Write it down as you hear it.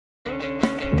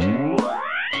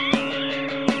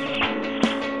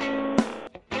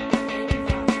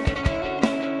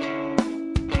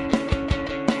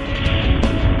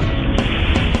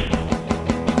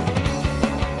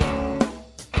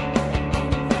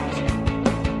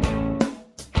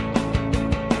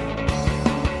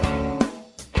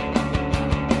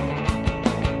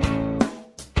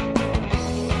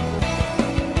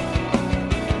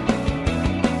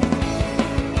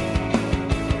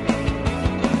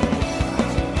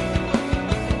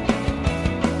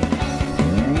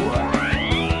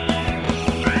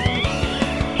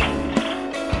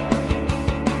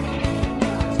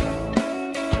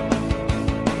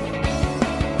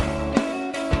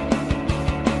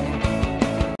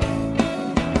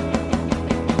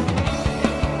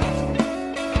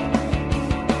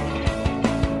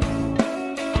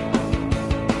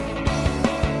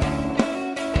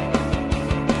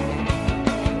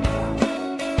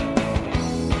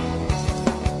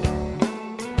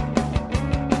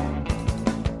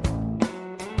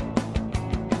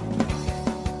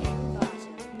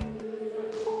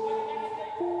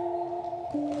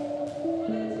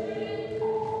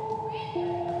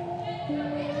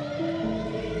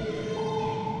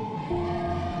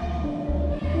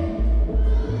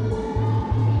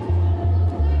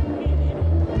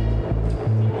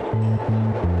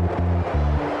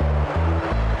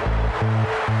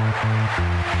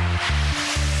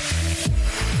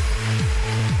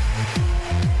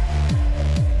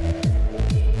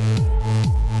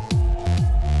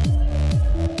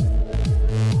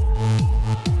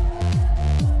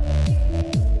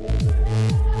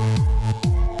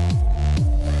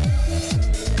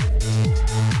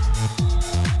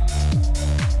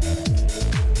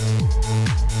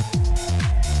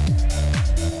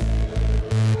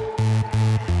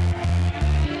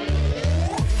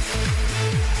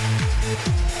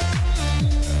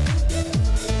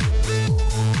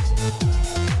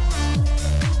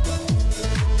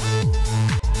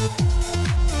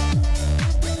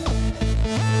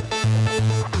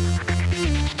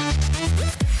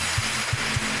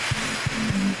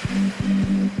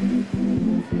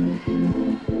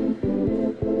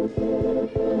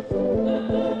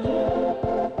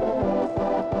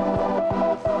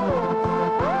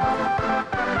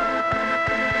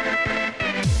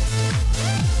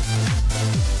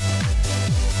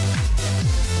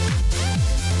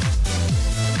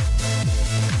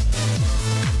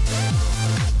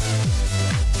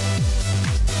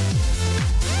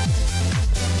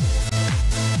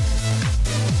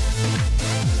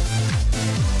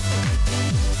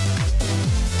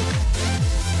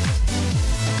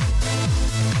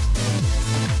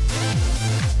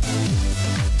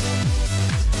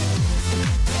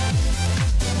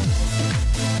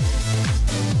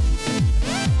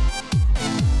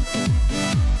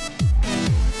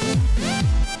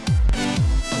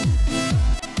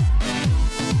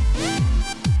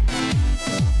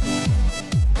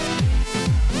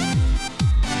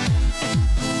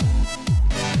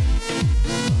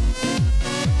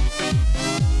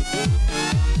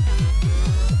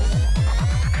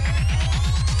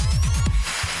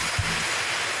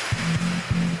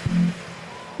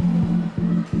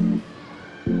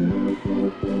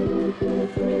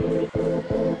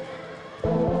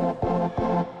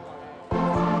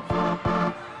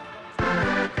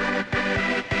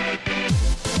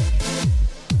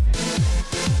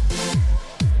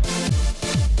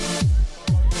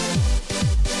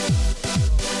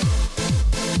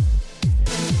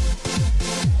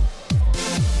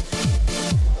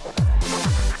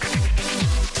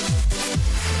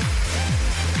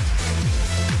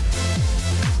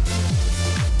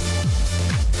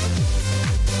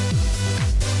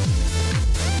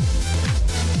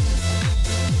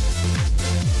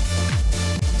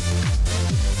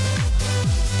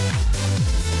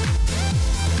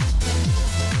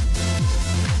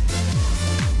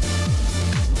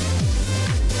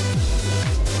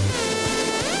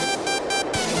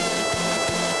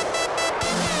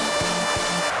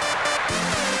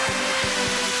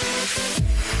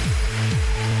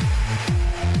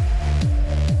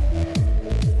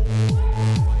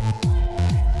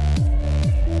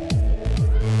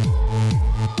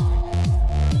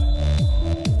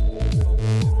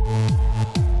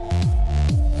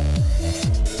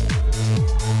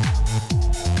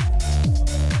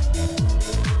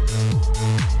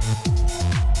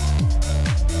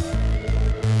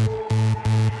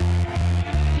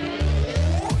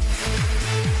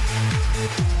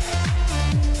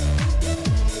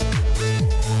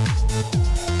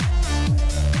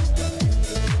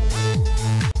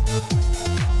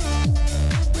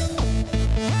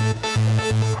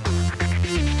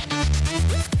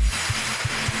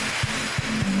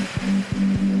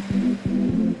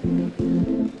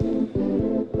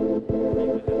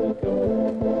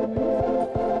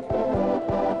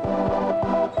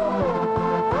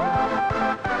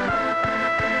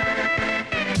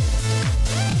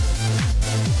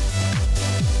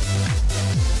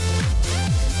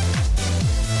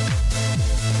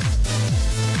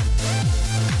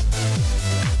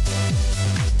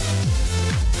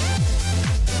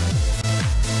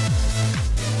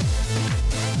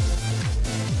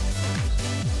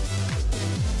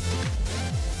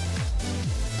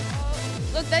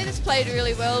played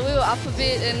really well. We were up a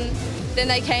bit and then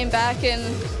they came back and,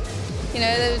 you know,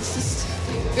 it was just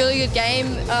a really good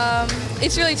game.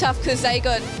 It's really tough because they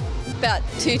got about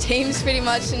 2 teams pretty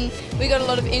much and we got a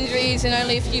lot of injuries and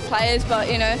only a few players, but,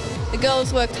 you know, the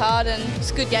girls worked hard and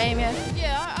it's a good game, yeah.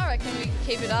 Yeah, I reckon we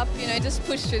keep it up, you know, just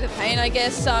push through the pain, I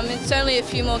guess. It's only a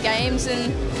few more games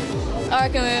and I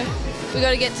reckon we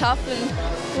got to get tough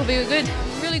and we'll be good.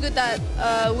 Really good that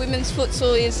women's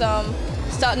futsal is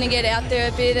starting to get out there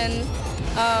a bit, and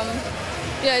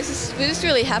yeah, we're just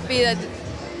really happy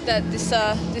that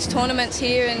this tournament's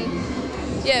here, and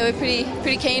yeah, we're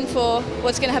pretty keen for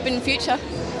what's going to happen in the future.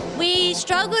 We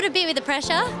struggled a bit with the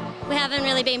pressure. We haven't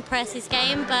really been pressed this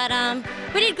game, but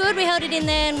we did good. We held it in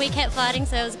there and we kept fighting,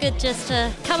 so it was good just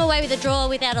to come away with a draw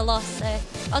without a loss. So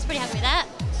I was pretty happy with that.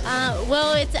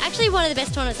 Well, it's actually one of the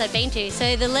best tournaments I've been to,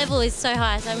 so the level is so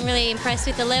high, so I'm really impressed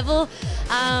with the level.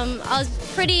 I was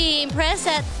pretty impressed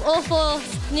that all 4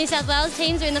 New South Wales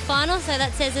teams are in the final, so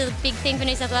that says a big thing for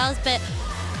New South Wales, but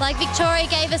like Victoria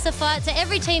gave us a fight, so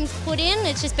every team's put in,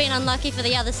 it's just been unlucky for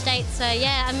the other states, so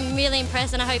yeah, I'm really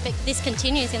impressed and I hope that this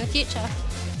continues in the future.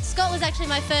 Scott was actually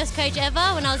my first coach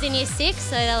ever when I was in year 6,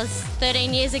 so that was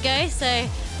 13 years ago, so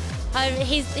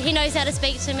he knows how to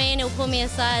speak to me and he'll pull me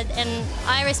aside, and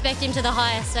I respect him to the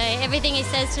highest. So everything he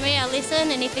says to me, I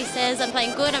listen, and if he says I'm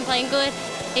playing good, I'm playing good.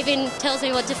 If he tells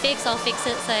me what to fix, I'll fix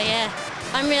it. So yeah,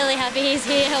 I'm really happy he's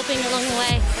here helping along the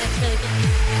way. So it's really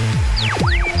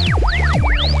good.